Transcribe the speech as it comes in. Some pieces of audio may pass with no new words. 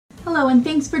Hello and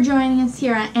thanks for joining us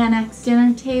here at Annexed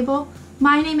Dinner Table.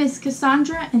 My name is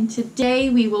Cassandra and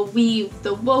today we will weave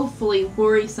the woefully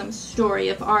worrisome story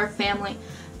of our family.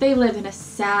 They live in a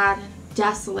sad and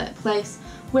desolate place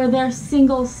where their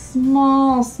single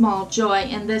small joy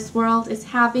in this world is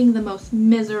having the most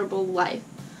miserable life.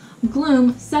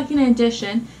 Gloom, 2nd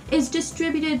edition, is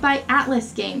distributed by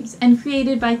Atlas Games and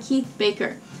created by Keith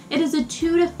Baker. It is a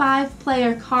 2 to 5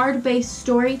 player card-based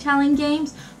storytelling game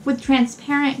with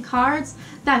transparent cards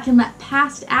that can let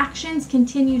past actions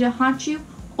continue to haunt you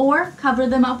or cover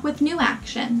them up with new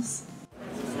actions.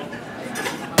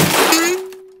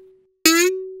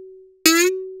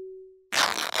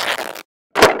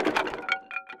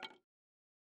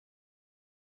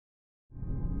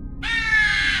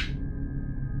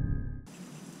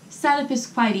 Setup is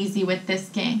quite easy with this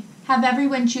game. Have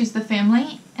everyone choose the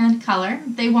family and color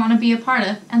they want to be a part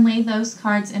of and lay those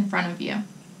cards in front of you.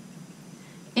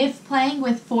 If playing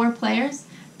with 4 players,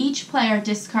 each player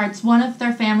discards one of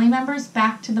their family members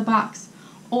back to the box,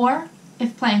 or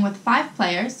if playing with 5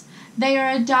 players, they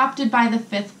are adopted by the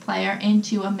 5th player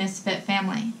into a misfit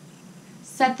family.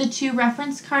 Set the 2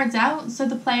 reference cards out so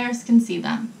the players can see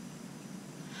them.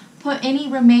 Put any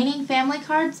remaining family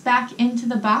cards back into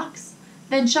the box,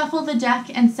 then shuffle the deck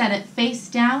and set it face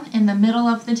down in the middle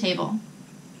of the table.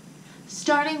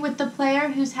 Starting with the player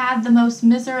who's had the most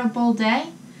miserable day,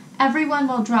 everyone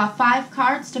will draw 5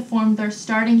 cards to form their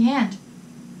starting hand.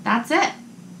 That's it.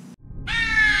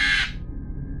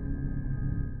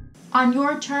 On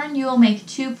your turn, you will make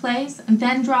 2 plays and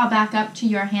then draw back up to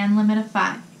your hand limit of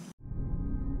 5.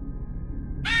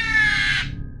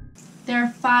 There are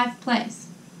 5 plays.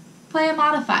 Play a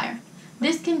modifier.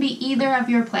 This can be either of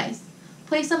your plays.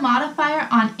 Place a modifier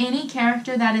on any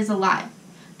character that is alive.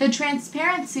 The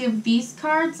transparency of these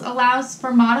cards allows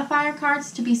for modifier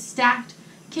cards to be stacked,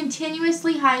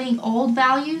 continuously hiding old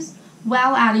values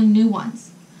while adding new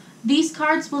ones. These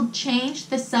cards will change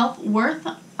the self-worth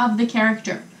of the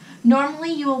character.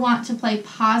 Normally you will want to play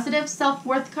positive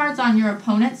self-worth cards on your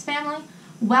opponent's family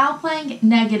while playing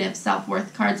negative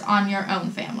self-worth cards on your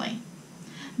own family.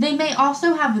 They may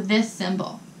also have this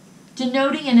symbol,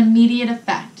 denoting an immediate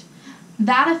effect.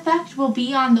 That effect will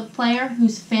be on the player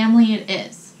whose family it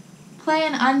is. Play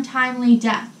an untimely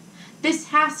death. This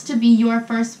has to be your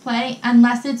first play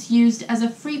unless it's used as a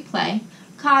free play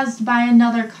caused by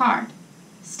another card.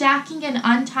 Stacking an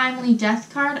untimely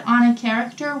death card on a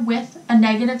character with a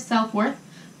negative self-worth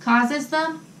causes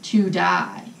them to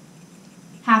die.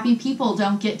 Happy people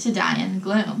don't get to die in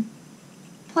Gloom.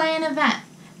 Play an event.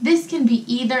 This can be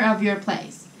either of your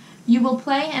plays. You will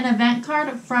play an event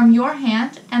card from your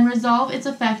hand and resolve its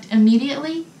effect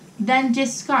immediately, then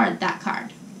discard that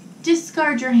card.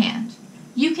 Discard your hand.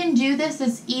 You can do this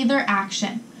as either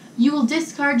action. You will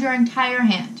discard your entire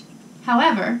hand.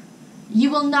 However, you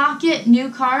will not get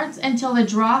new cards until the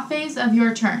draw phase of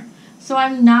your turn, so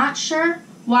I'm not sure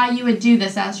why you would do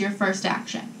this as your first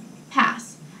action.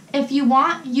 Pass. If you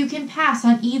want, you can pass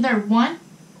on either one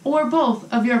or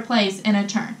both of your plays in a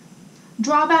turn.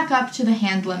 Draw back up to the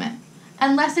hand limit.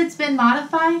 Unless it's been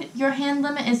modified, your hand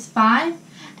limit is 5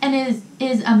 and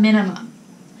is a minimum.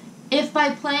 If by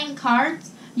playing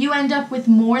cards, you end up with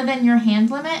more than your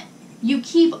hand limit, you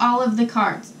keep all of the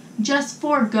cards, just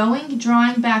foregoing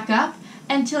drawing back up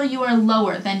until you are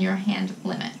lower than your hand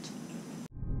limit.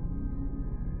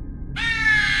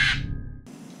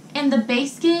 In the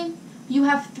base game, you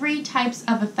have 3 types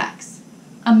of effects: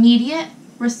 immediate,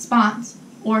 response,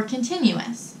 or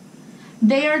continuous.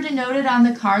 They are denoted on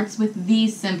the cards with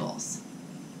these symbols.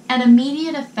 An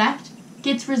immediate effect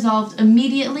gets resolved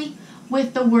immediately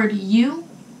with the word you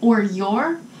or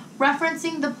your,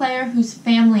 referencing the player whose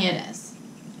family it is.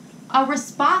 A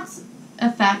response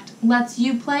effect lets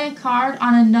you play a card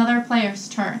on another player's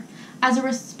turn as a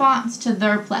response to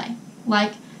their play,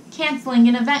 like canceling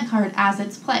an event card as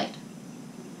it's played.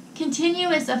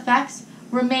 Continuous effects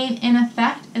remain in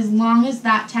effect as long as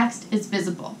that text is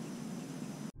visible.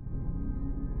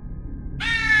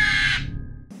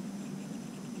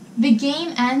 The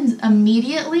game ends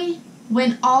immediately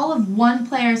when all of one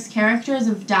player's characters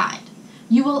have died.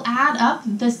 You will add up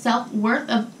the self-worth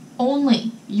of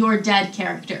only your dead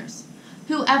characters.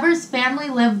 Whoever's family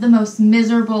lived the most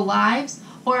miserable lives,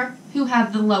 or who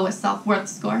had the lowest self-worth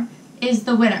score, is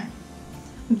the winner.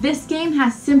 This game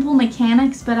has simple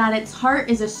mechanics, but at its heart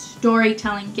is a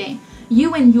storytelling game.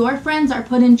 You and your friends are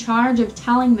put in charge of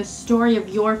telling the story of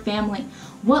your family.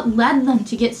 What led them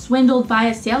to get swindled by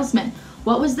a salesman?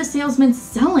 What was the salesman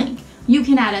selling? You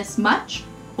can add as much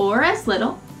or as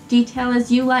little detail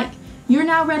as you like. You're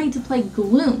now ready to play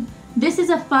Gloom. This is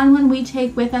a fun one we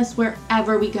take with us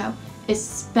wherever we go.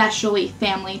 especially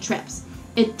family trips.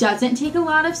 It doesn't take a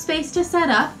lot of space to set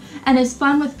up and is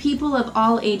fun with people of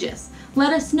all ages.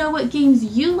 Let us know what games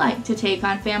you like to take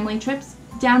on family trips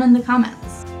down in the comments.